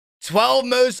12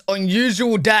 most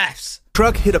unusual deaths.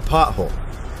 Truck hit a pothole,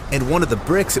 and one of the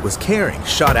bricks it was carrying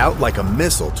shot out like a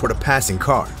missile toward a passing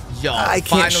car. Yo, I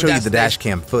can't show you the dash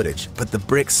cam footage, but the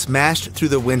brick smashed through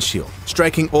the windshield,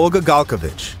 striking Olga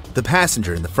Galkovich, the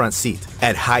passenger in the front seat,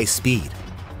 at high speed.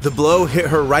 The blow hit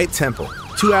her right temple.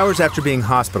 2 hours after being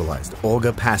hospitalized,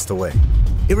 Olga passed away.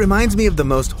 It reminds me of the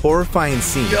most horrifying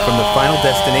scene from the Final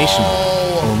Destination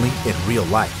movie, only in real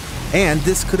life. And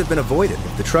this could have been avoided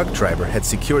if the truck driver had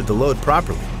secured the load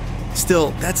properly.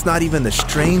 Still, that's not even the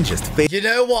strangest fate. You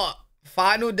know what?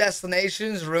 Final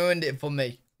Destinations ruined it for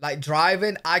me. Like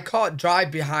driving, I can't drive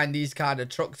behind these kind of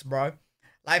trucks, bro.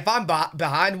 Like if I'm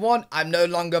behind one, I'm no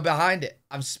longer behind it.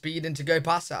 I'm speeding to go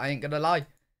past it. I ain't gonna lie.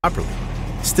 Properly.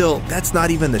 Still, that's not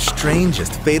even the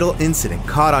strangest fatal incident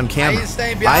caught on camera.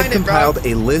 I've compiled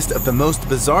a list of the most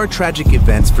bizarre tragic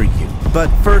events for you. But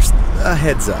first, a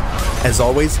heads up. As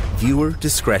always, viewer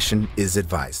discretion is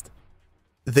advised.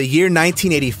 The year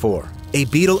 1984, a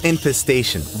beetle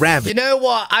infestation ravaged. You know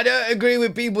what? I don't agree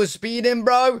with people speeding,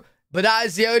 bro. But that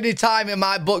is the only time in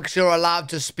my books you're allowed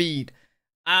to speed.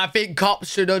 I think cops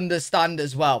should understand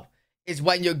as well. Is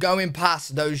when you're going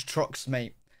past those trucks,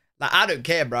 mate. Like, I don't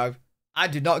care, bro. I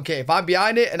do not care. If I'm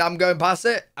behind it and I'm going past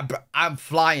it, I'm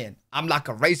flying. I'm like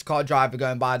a race car driver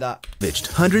going by that.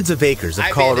 Hundreds of acres of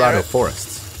Colorado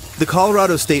forests. The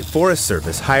Colorado State Forest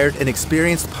Service hired an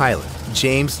experienced pilot,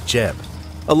 James Jebb,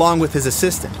 along with his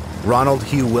assistant, Ronald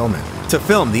Hugh Willman, to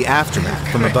film the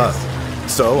aftermath from above.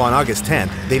 So on August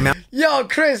 10th, they mounted... Yo,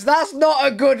 Chris, that's not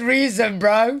a good reason,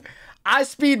 bro. I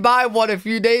speed by one a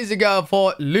few days ago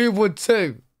for Louwood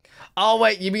 2. Oh,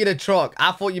 wait, you mean a truck.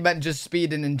 I thought you meant just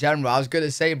speeding in general. I was going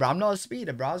to say, bro, I'm not a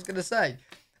speeder, bro. I was going to say,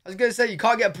 you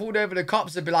can't get pulled over the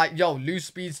cops and be like, yo, Lou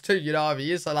speeds too, you know what I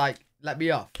mean? So, like, let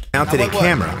me off. Mounted a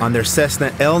camera on their Cessna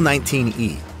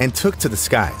L19E and took to the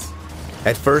skies.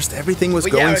 At first, everything was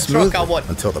going smoothly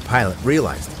until the pilot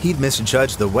realized he'd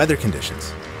misjudged the weather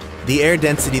conditions. The air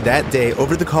density that day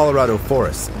over the Colorado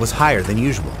forests was higher than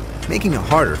usual, making it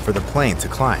harder for the plane to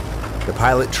climb. The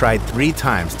pilot tried 3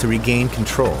 times to regain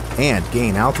control and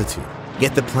gain altitude,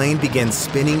 yet the plane began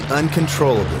spinning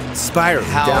uncontrollably, spiraling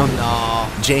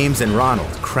down. James and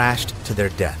Ronald crashed to their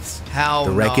deaths.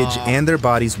 The wreckage and their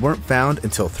bodies weren't found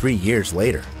until 3 years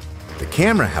later. The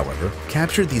camera, however,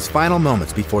 captured these final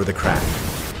moments before the crash.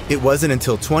 It wasn't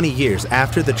until 20 years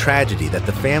after the tragedy that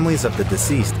the families of the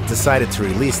deceased decided to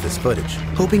release this footage,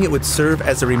 hoping it would serve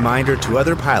as a reminder to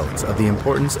other pilots of the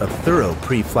importance of thorough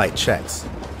pre-flight checks.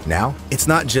 Now, it's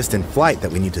not just in flight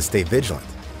that we need to stay vigilant.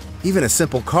 Even a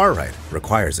simple car ride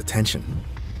requires attention.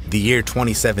 The year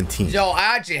 2017. Yo,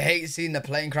 I actually hate seeing the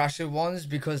plane crashing ones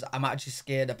because I'm actually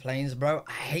scared of planes, bro.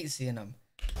 I hate seeing them.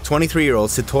 23-year-old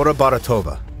Sitora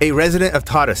Baratova, a resident of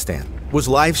Tatarstan, was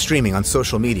live streaming on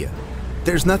social media.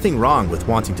 There's nothing wrong with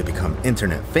wanting to become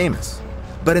internet famous.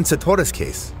 But in Sitora's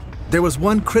case, there was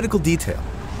one critical detail.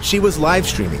 She was live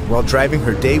streaming while driving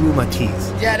her Daewoo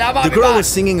Matiz. The girl was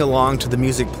singing along to the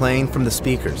music playing from the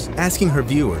speakers, asking her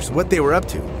viewers what they were up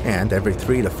to, and every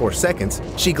 3 to 4 seconds,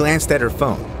 she glanced at her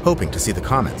phone, hoping to see the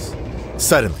comments.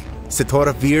 Suddenly,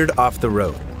 Sitora veered off the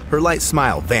road. Her light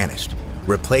smile vanished,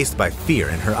 replaced by fear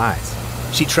in her eyes.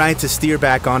 She tried to steer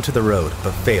back onto the road,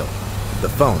 but failed. The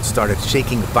phone started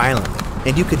shaking violently,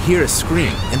 and you could hear a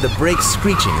scream and the brakes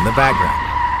screeching in the background.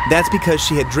 That's because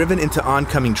she had driven into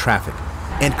oncoming traffic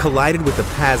and collided with the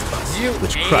Paz bus,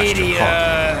 which crushed her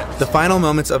car. The final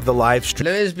moments of the live stream.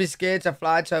 Louis be scared to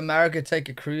fly to America, take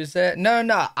a cruise there?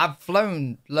 No, I've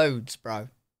flown loads, bro.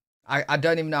 I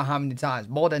don't even know how many times,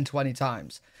 more than 20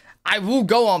 times. I will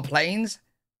go on planes,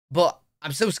 but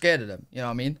I'm still scared of them, you know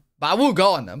what I mean? But I will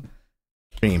go on them.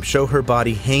 Show her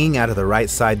body hanging out of the right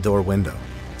side door window.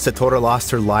 Sitora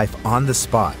lost her life on the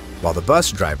spot, while the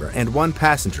bus driver and 1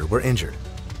 passenger were injured.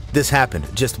 This happened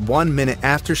just 1 minute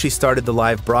after she started the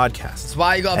live broadcast. That's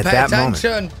why you gotta pay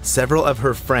attention. Moment, several of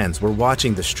her friends were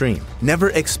watching the stream, never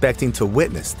expecting to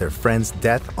witness their friend's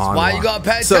death online. Why you gotta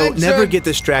pay So attention? never get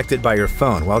distracted by your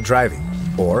phone while driving,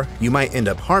 or you might end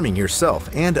up harming yourself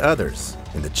and others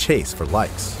in the chase for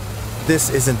likes. This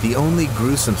isn't the only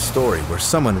gruesome story where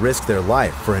someone risked their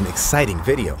life for an exciting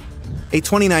video. A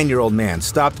 29-year-old man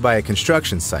stopped by a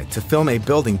construction site to film a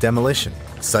building demolition.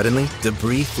 Suddenly,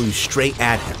 debris flew straight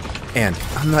at him. And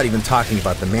I'm not even talking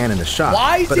about the man in the shot,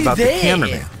 but about the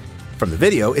cameraman. From the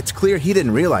video, it's clear he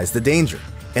didn't realize the danger.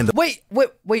 And Wait.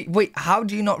 How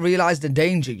do you not realize the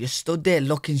danger? You stood there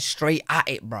looking straight at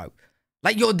it, bro.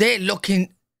 Like, you're there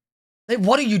looking... Like,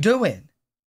 what are you doing?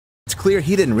 It's clear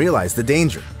he didn't realize the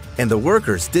danger, and the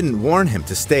workers didn't warn him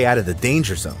to stay out of the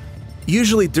danger zone.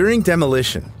 Usually during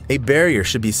demolition, a barrier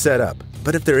should be set up,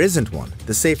 But if there isn't one,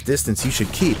 the safe distance you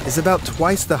should keep is about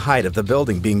twice the height of the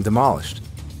building being demolished.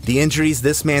 The injuries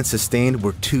this man sustained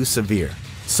were too severe,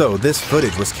 so this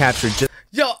footage was captured just—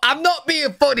 Yo, I'm not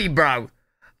being funny, bro.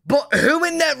 But who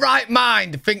in their right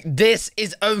mind think this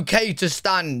is okay to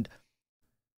stand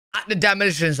at the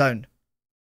demolition zone?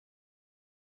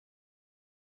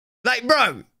 Like,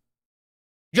 bro,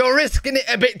 you're risking it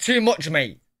a bit too much,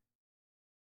 mate.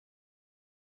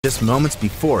 Just moments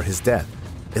before his death.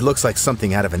 It looks like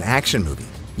something out of an action movie.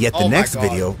 Yet the next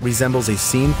video resembles a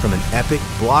scene from an epic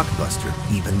blockbuster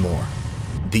even more.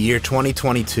 The year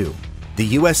 2022. The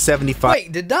US 75—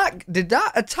 Wait, did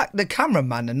that attack the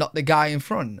cameraman and not the guy in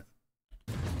front?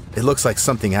 It looks like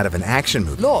something out of an action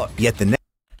movie. Look. Yet the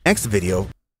next video—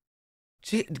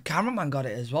 Gee, the cameraman got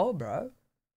it as well, bro.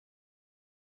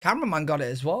 Cameraman got it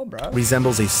as well, bro.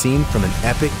 Resembles a scene from an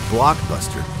epic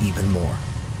blockbuster even more.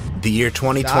 The year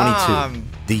 2022. Damn.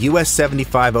 The US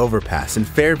 75 overpass in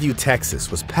Fairview,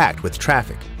 Texas was packed with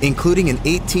traffic, including an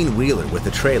 18-wheeler with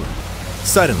a trailer.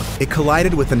 Suddenly, it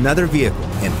collided with another vehicle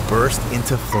and burst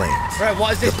into flames. Bro,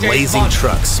 what is this? The blazing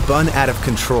truck spun out of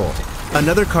control.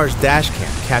 Another car's dash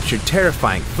cam captured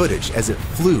terrifying footage as it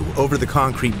flew over the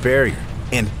concrete barrier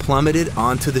and plummeted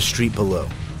onto the street below.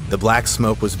 The black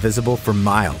smoke was visible for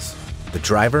miles. The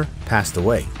driver passed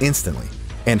away instantly,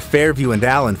 and Fairview and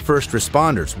Allen first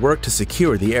responders worked to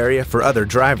secure the area for other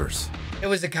drivers. It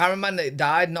was the cameraman that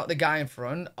died, not the guy in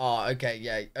front? Oh, okay,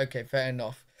 yeah, okay, fair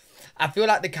enough. I feel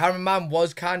like the cameraman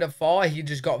was kind of far. He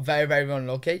just got very, very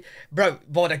unlucky. Bro,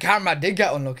 but the cameraman did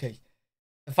get unlucky.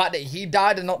 The fact that he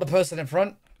died and not the person in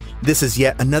front. This is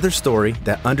yet another story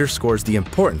that underscores the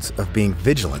importance of being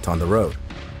vigilant on the road.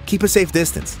 Keep a safe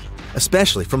distance,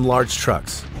 especially from large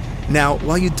trucks. Now,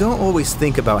 while you don't always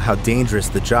think about how dangerous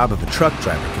the job of a truck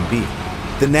driver can be,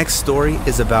 the next story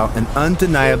is about an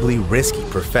undeniably risky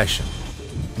profession.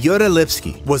 Yuri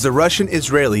Lipsky was a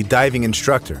Russian-Israeli diving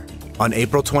instructor. On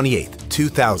April 28,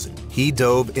 2000, he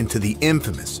dove into the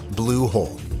infamous Blue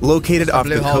Hole, located off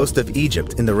the coast of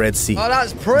Egypt in the Red Sea. Oh,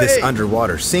 that's pretty. This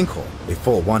underwater sinkhole, a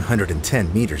full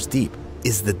 110 meters deep,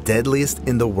 is the deadliest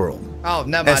in the world. Oh,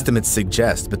 never mind. Estimates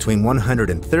suggest between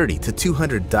 130 to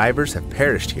 200 divers have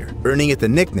perished here, earning it the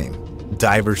nickname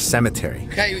Divers Cemetery.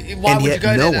 Okay, why and would yet you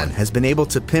go no there, one then? has been able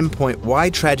to pinpoint why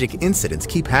tragic incidents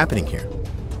keep happening here.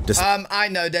 I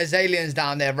know, there's aliens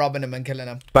down there robbing them and killing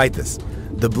them. Despite this,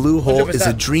 the Blue Hole 100%. is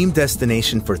a dream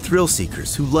destination for thrill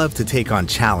seekers who love to take on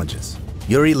challenges.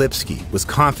 Yuri Lipsky was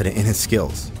confident in his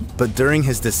skills, but during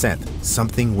his descent,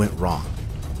 something went wrong.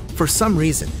 For some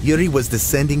reason, Yuri was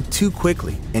descending too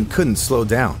quickly and couldn't slow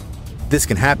down. This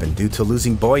can happen due to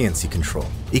losing buoyancy control,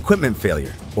 equipment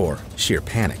failure, or sheer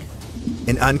panic.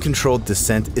 An uncontrolled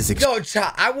descent is Yo,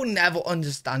 chat, I will never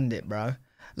understand it, bro.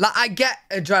 Like, I get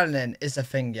adrenaline is a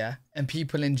thing, yeah? And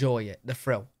people enjoy it, the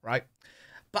thrill, right?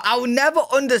 But I will never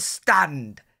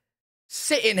understand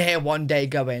sitting here one day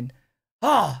going,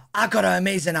 oh, I got an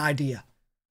amazing idea.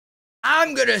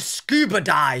 I'm gonna scuba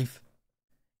dive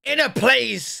in a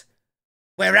place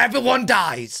where everyone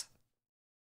dies.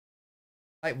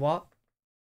 Like, what?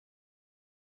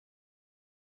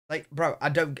 Like, bro, I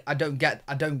don't get that.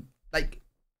 I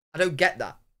don't get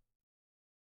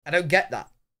that.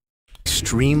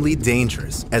 Extremely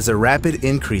dangerous, as a rapid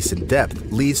increase in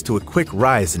depth leads to a quick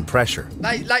rise in pressure.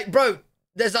 Like, bro,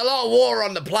 there's a lot of water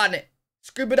on the planet.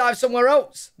 Scuba dive somewhere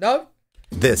else, no?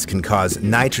 This can cause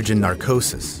nitrogen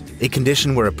narcosis, a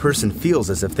condition where a person feels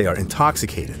as if they are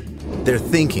intoxicated. Their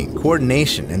thinking,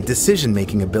 coordination, and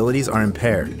decision-making abilities are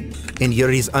impaired. In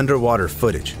Yuri's underwater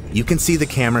footage, you can see the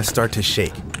camera start to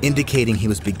shake, indicating he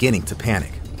was beginning to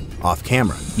panic. Off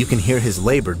camera, you can hear his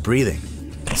labored breathing.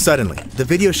 Suddenly, the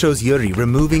video shows Yuri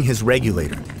removing his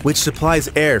regulator, which supplies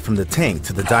air from the tank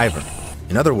to the diver.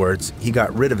 In other words, he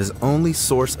got rid of his only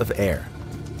source of air.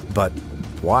 But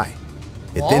why?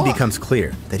 It then becomes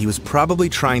clear that he was probably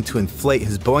trying to inflate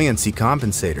his buoyancy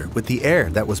compensator with the air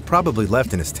that was probably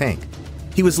left in his tank.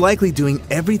 He was likely doing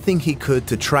everything he could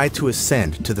to try to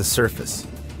ascend to the surface.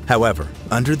 However,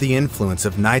 under the influence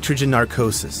of nitrogen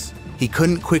narcosis, he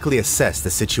couldn't quickly assess the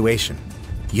situation.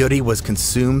 Yuri was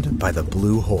consumed by the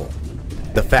Blue Hole.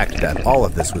 The fact that all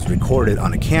of this was recorded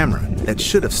on a camera that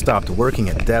should have stopped working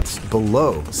at depths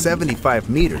below 75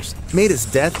 meters made his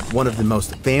death one of the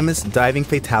most famous diving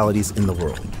fatalities in the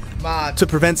world. To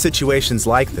prevent situations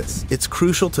like this, it's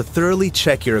crucial to thoroughly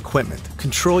check your equipment,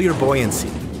 control your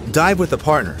buoyancy, dive with a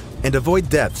partner, and avoid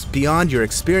depths beyond your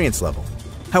experience level.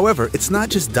 However, it's not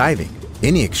just diving.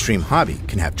 Any extreme hobby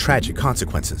can have tragic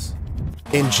consequences.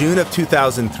 In June of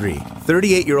 2003,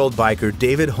 38-year-old biker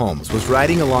David Holmes was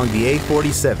riding along the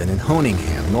A47 in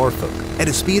Honingham, Norfolk, at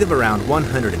a speed of around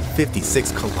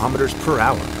 156 kilometers per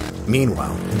hour.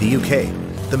 Meanwhile, in the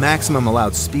UK, the maximum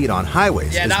allowed speed on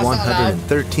highways is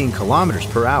 113 kilometers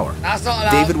per hour. That's not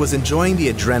allowed. David was enjoying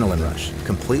the adrenaline rush,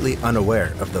 completely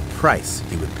unaware of the price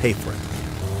he would pay for it.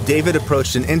 David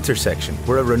approached an intersection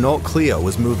where a Renault Clio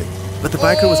was moving, but the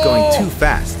biker was going too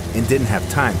fast and didn't have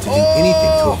time to do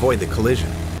anything to avoid the collision.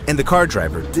 And the car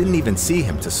driver didn't even see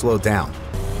him to slow down.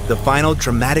 The final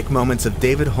dramatic moments of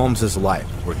David Holmes'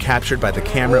 life were captured by the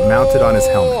camera mounted on his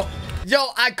helmet. Yo,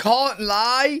 I can't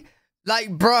lie. Like,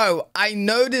 bro, I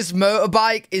know this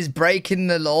motorbike is breaking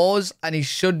the laws and he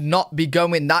should not be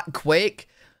going that quick.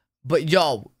 But,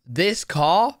 yo, this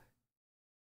car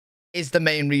is the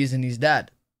main reason he's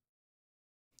dead.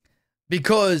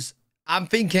 Because I'm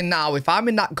thinking now, if I'm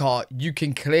in that car, you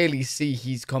can clearly see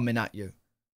he's coming at you.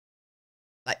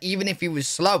 Like, even if he was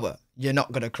slower, you're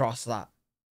not going to cross that.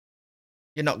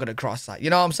 You're not going to cross that. You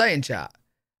know what I'm saying, chat?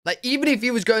 Like, even if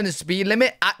he was going the speed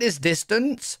limit at this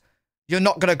distance, you're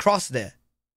not going to cross there.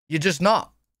 You're just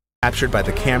not. Captured by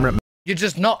the camera. You're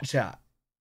just not, chat.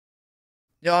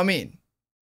 You know what I mean?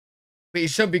 But he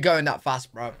shouldn't be going that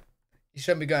fast, bro. He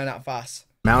shouldn't be going that fast.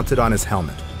 Mounted on his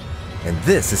helmet. And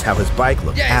this is how his bike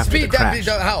looked after the crash. Speed definitely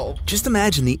don't help. Just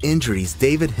imagine the injuries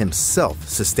David himself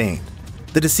sustained.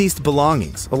 The deceased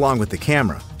belongings, along with the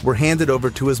camera, were handed over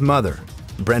to his mother,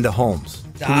 Brenda Holmes,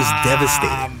 who was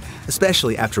devastated,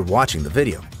 especially after watching the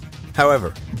video.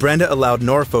 However, Brenda allowed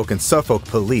Norfolk and Suffolk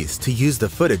police to use the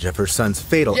footage of her son's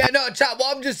fatal... Yeah, no, chat,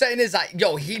 what I'm just saying is like,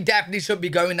 yo, he definitely shouldn't be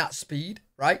going that speed,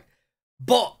 right?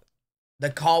 But the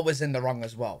car was in the wrong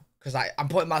as well. Because I'm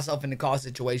putting myself in the car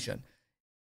situation.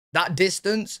 That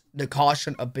distance, the car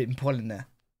shouldn't have been pulling there.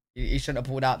 He shouldn't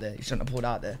have pulled out there. He shouldn't have pulled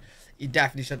out there. He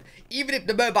definitely shouldn't. Even if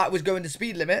the motorbike was going the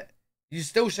speed limit, you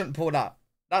still shouldn't pull out.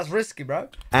 That's risky, bro.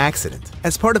 Accident.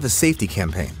 As part of a safety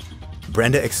campaign,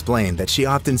 Brenda explained that she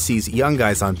often sees young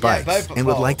guys on bikes and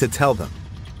would like to tell them,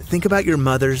 think about your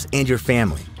mothers and your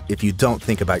family if you don't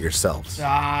think about yourselves.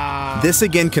 This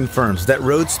again confirms that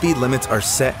road speed limits are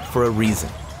set for a reason.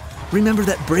 Remember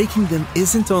that breaking them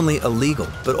isn't only illegal,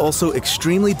 but also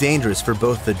extremely dangerous for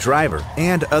both the driver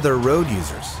and other road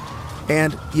users.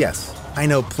 And yes, I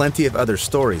know plenty of other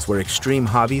stories where extreme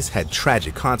hobbies had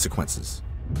tragic consequences.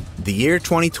 The year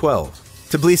 2012,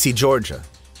 Tbilisi, Georgia.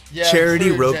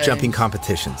 Charity rope jumping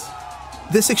competitions.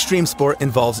 This extreme sport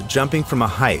involves jumping from a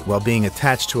height while being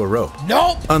attached to a rope.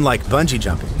 Nope. Unlike bungee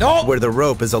jumping, where the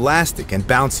rope is elastic and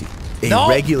bouncy, a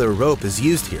regular rope is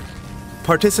used here.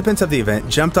 Participants of the event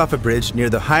jumped off a bridge near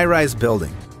the high-rise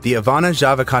building, the Ivana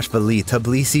Javakashvili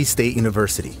Tbilisi State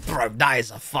University. Bro, that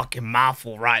is a fucking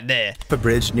mouthful right there. A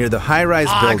bridge near the high-rise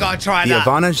building, I gotta try the that.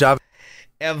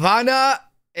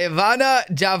 Ivana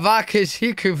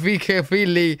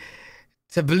Javakashvili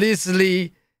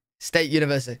Tbilisi State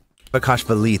University.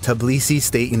 Javakashvili Tbilisi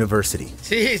State University.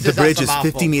 Jesus, the bridge is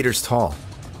 50 meters tall.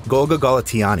 Golga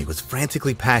Galatiani was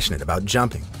frantically passionate about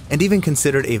jumping and even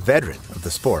considered a veteran of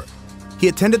the sport. He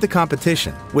attended the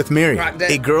competition with Miriam,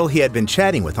 a girl he had been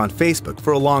chatting with on Facebook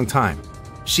for a long time.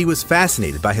 She was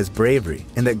fascinated by his bravery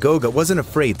and that Goga wasn't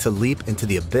afraid to leap into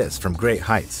the abyss from great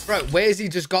heights. Bro, where's he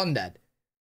just gone dead?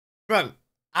 Bro,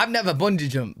 I've never bungee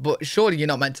jumped, but surely you're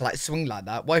not meant to like swing like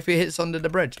that. What if he hits under the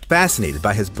bridge? Fascinated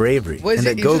by his bravery and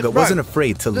that Goga wasn't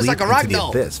afraid to leap into the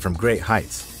abyss from great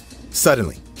heights.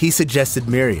 Suddenly, he suggested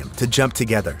Miriam to jump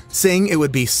together, saying it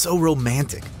would be so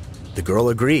romantic. The girl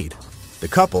agreed. The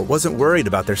couple wasn't worried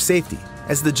about their safety,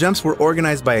 as the jumps were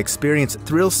organized by experienced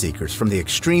thrill seekers from the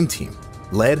Extreme team,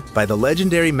 led by the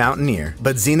legendary mountaineer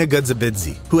Budzina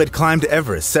Gudzabidze, who had climbed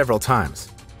Everest several times.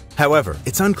 However,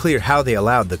 it's unclear how they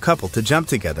allowed the couple to jump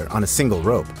together on a single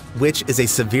rope, which is a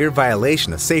severe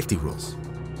violation of safety rules.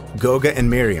 Goga and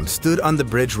Miriam stood on the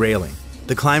bridge railing.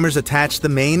 The climbers attached the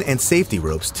main and safety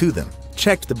ropes to them,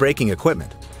 checked the braking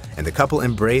equipment, and the couple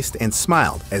embraced and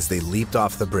smiled as they leaped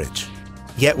off the bridge.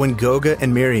 Yet when Goga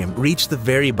and Miriam reached the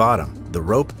very bottom, the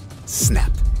rope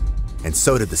snapped, and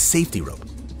so did the safety rope.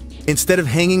 Instead of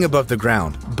hanging above the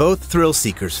ground, both thrill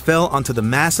seekers fell onto the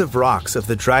massive rocks of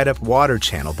the dried-up water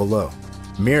channel below.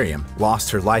 Miriam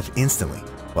lost her life instantly,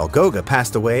 while Goga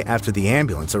passed away after the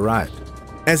ambulance arrived.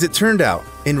 As it turned out,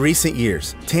 in recent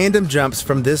years, tandem jumps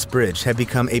from this bridge have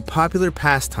become a popular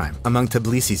pastime among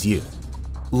Tbilisi's youth.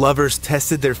 Lovers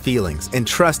tested their feelings and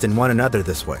trust in one another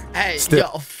this way. Hey,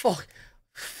 yo,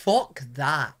 fuck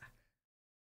that.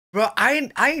 Bro, I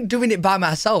ain't doing it by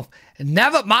myself.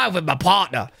 Never mind with my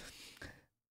partner.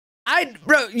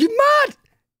 Bro, you mad?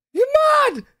 You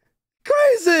mad?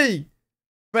 Crazy.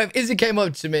 Bro, if Izzy came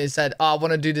up to me and said, oh, I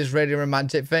want to do this really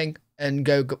romantic thing and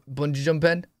go bungee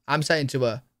jumping, I'm saying to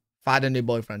her, find a new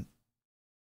boyfriend.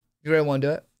 You really want to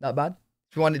do it that bad?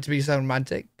 If you want it to be so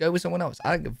romantic, go with someone else.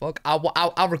 I don't give a fuck.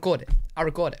 I'll record it. I'll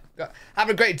record it. Go. Have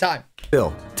a great time.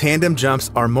 Still, tandem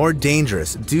jumps are more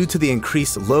dangerous due to the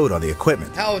increased load on the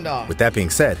equipment. Hell no. With that being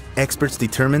said, experts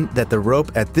determined that the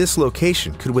rope at this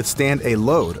location could withstand a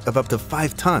load of up to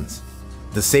 5 tons.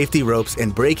 The safety ropes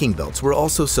and braking belts were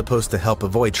also supposed to help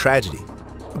avoid tragedy.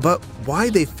 But why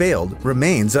they failed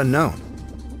remains unknown.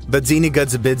 Badzini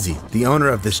Gudzabidze, the owner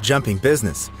of this jumping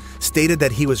business, stated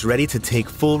that he was ready to take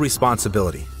full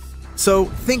responsibility. So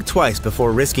think twice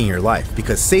before risking your life,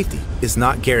 because safety is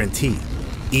not guaranteed,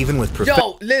 even with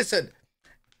Yo, listen,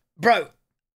 bro,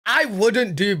 I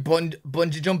wouldn't do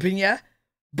bungee jumping, yeah?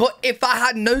 But if I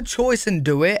had no choice and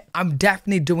do it, I'm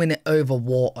definitely doing it over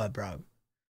water, bro.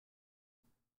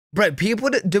 Bro, people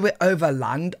that do it over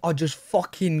land are just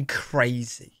fucking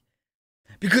crazy.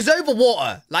 Because over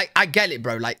water, like, I get it,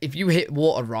 bro. Like, if you hit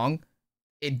water wrong,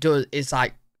 it's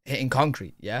like hitting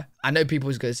concrete, yeah? I know people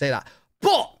is going to say that.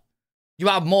 But you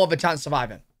have more of a chance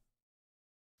surviving.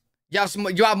 You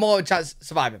have more of a chance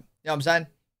surviving. You know what I'm saying?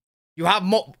 You have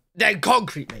more than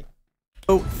concrete, mate.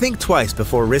 So think twice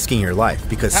before risking your life,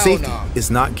 because safety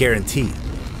is not guaranteed,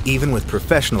 even with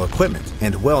professional equipment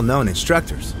and well-known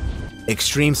instructors.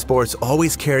 Extreme sports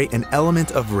always carry an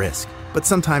element of risk, but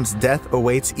sometimes death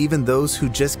awaits even those who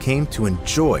just came to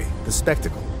enjoy the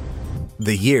spectacle.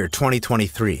 The year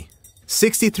 2023.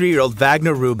 63-year-old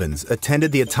Wagner Rubens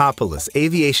attended the Atópolis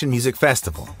Aviation Music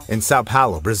Festival in Sao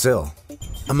Paulo, Brazil.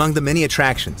 Among the many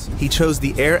attractions, he chose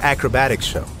the Air Acrobatics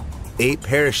Show. 8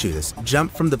 parachutists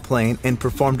jumped from the plane and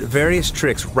performed various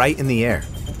tricks right in the air.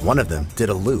 One of them did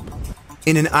a loop.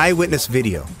 In an eyewitness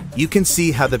video, you can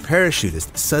see how the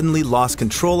parachutist suddenly lost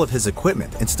control of his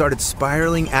equipment and started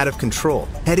spiraling out of control,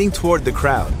 heading toward the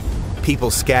crowd.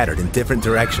 People scattered in different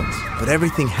directions, but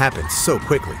everything happened so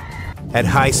quickly. At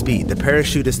high speed, the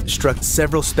parachutist struck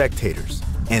several spectators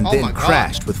and then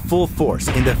crashed with full force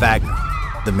into Wagner.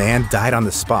 The man died on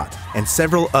the spot, and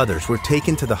several others were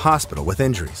taken to the hospital with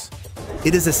injuries.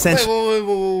 It is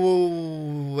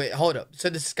essential. Wait, hold up. So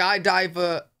the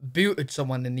skydiver booted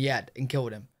someone in the head and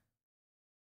killed him.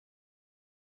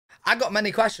 I got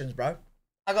many questions, bro.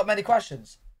 I got many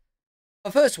questions.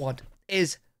 The first one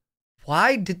is,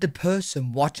 why did the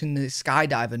person watching the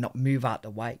skydiver not move out the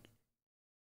way?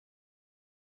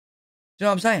 Do you know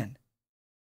what I'm saying?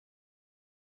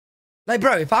 Like,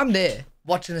 bro, if I'm there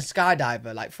watching a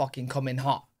skydiver, like, fucking come in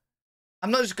hot,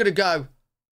 I'm not just gonna go,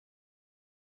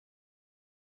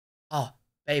 oh,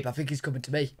 babe, I think he's coming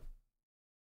to me.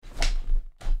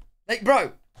 Like,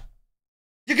 bro,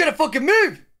 you're gonna fucking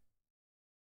move.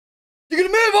 You're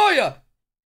gonna move, are you?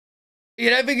 You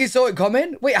don't think he saw it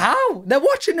coming? Wait, how? They're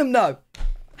watching him, though.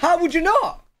 How would you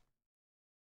not?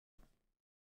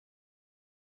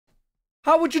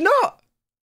 How would you not?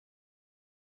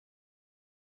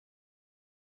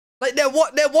 Like,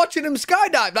 they're watching him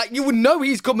skydive. Like, you would know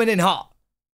he's coming in hot.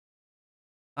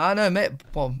 I know, mate.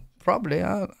 Well, probably.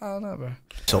 I don't know, bro.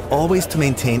 So always to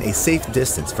maintain a safe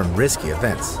distance from risky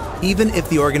events, even if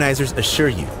the organizers assure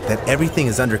you that everything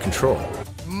is under control.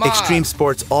 Extreme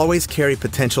sports always carry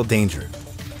potential danger.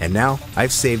 And now,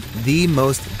 I've saved the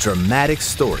most dramatic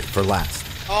story for last.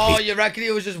 Oh, you reckon he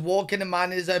was just walking and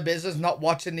minding his own business, not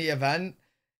watching the event?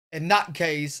 In that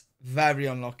case, very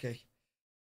unlucky.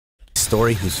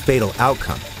 Story whose fatal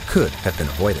outcome could have been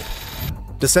avoided.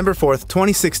 December 4th,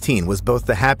 2016 was both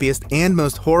the happiest and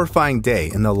most horrifying day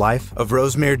in the life of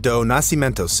Rosemary do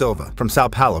Nascimento Silva from Sao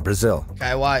Paulo, Brazil.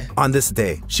 Okay, why? On this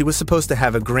day, she was supposed to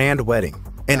have a grand wedding,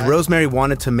 and Rosemary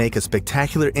wanted to make a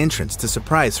spectacular entrance to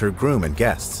surprise her groom and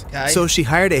guests. So she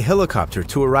hired a helicopter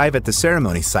to arrive at the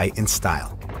ceremony site in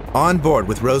style. On board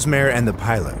with Rosemary and the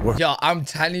pilot were... Yo, I'm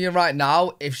telling you right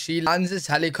now, if she lands this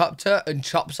helicopter and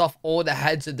chops off all the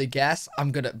heads of the guests,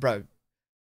 I'm gonna... Bro.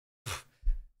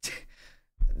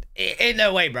 Ain't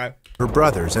no way, bro. Her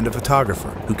brothers and a photographer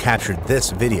who captured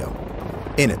this video.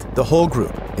 In it, the whole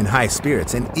group, in high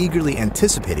spirits and eagerly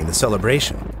anticipating the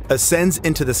celebration, ascends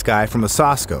into the sky from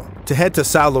Osasco to head to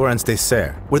São Lourenço de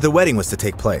Serra, where the wedding was to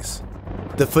take place.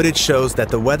 The footage shows that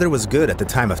the weather was good at the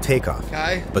time of takeoff,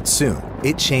 but soon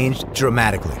it changed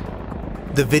dramatically.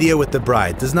 The video with the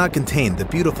bride does not contain the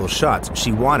beautiful shots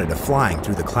she wanted of flying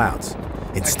through the clouds.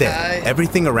 Instead,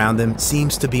 everything around them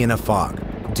seems to be in a fog.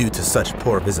 Due to such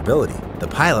poor visibility, the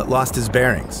pilot lost his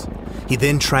bearings. He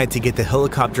then tried to get the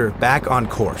helicopter back on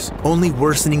course, only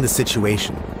worsening the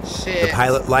situation. The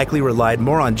pilot likely relied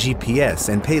more on GPS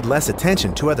and paid less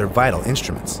attention to other vital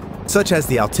instruments, such as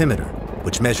the altimeter,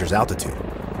 which measures altitude,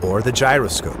 or the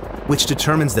gyroscope, which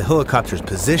determines the helicopter's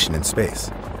position in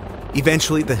space.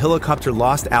 Eventually, the helicopter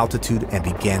lost altitude and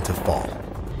began to fall.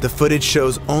 The footage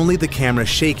shows only the camera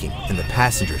shaking and the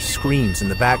passenger's screams in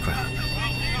the background.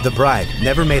 The bride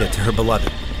never made it to her beloved.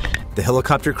 The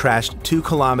helicopter crashed 2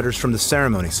 kilometers from the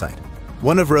ceremony site.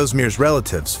 One of Rosemere's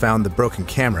relatives found the broken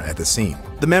camera at the scene.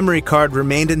 The memory card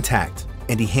remained intact,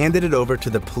 and he handed it over to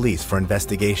the police for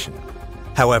investigation.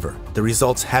 However, the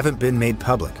results haven't been made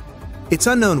public. It's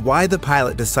unknown why the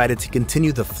pilot decided to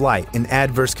continue the flight in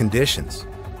adverse conditions.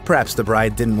 Perhaps the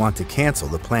bride didn't want to cancel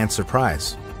the planned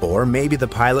surprise. Or maybe the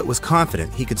pilot was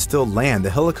confident he could still land the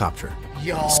helicopter.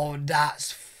 Yo,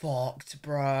 that's fucked,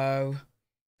 bro.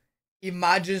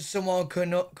 Imagine someone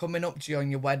coming up to you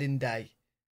on your wedding day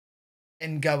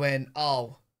and going,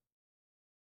 oh,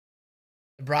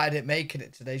 the bride ain't making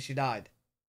it today, she died.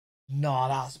 No,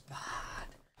 that's bad.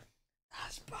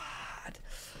 That's bad.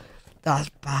 That's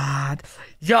bad.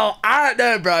 Yo, I don't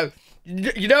know, bro.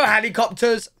 You know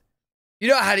helicopters? You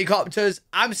know helicopters?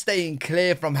 I'm staying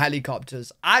clear from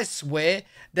helicopters. I swear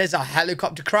there's a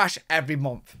helicopter crash every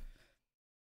month.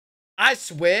 I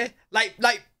swear. Like,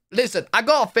 listen, I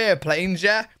got a fear of planes,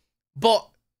 yeah? But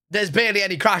there's barely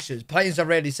any crashes. Planes are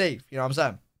really safe. You know what I'm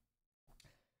saying?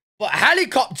 But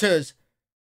helicopters,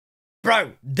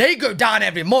 bro, they go down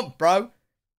every month, bro.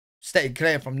 Staying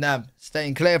clear from them.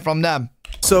 Staying clear from them.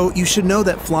 So you should know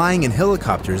that flying in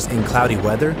helicopters in cloudy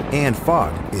weather and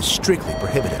fog is strictly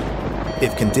prohibited.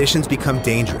 If conditions become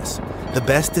dangerous, the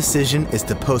best decision is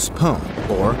to postpone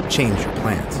or change your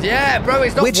plans. Yeah, bro,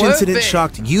 it's not worth it. Which incident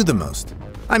shocked you the most?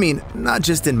 I mean, not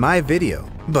just in my video,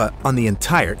 but on the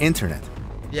entire internet.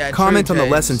 Yeah, comment on the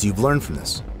lessons you've learned from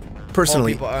this.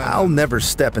 Personally, I'll never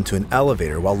step into an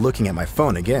elevator while looking at my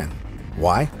phone again.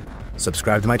 Why?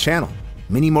 Subscribe to my channel.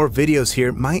 Many more videos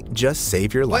here might just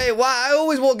save your life. Wait, why? I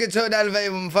always walk into an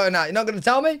elevator with my phone out. You're not going to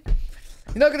tell me?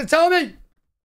 You're not going to tell me?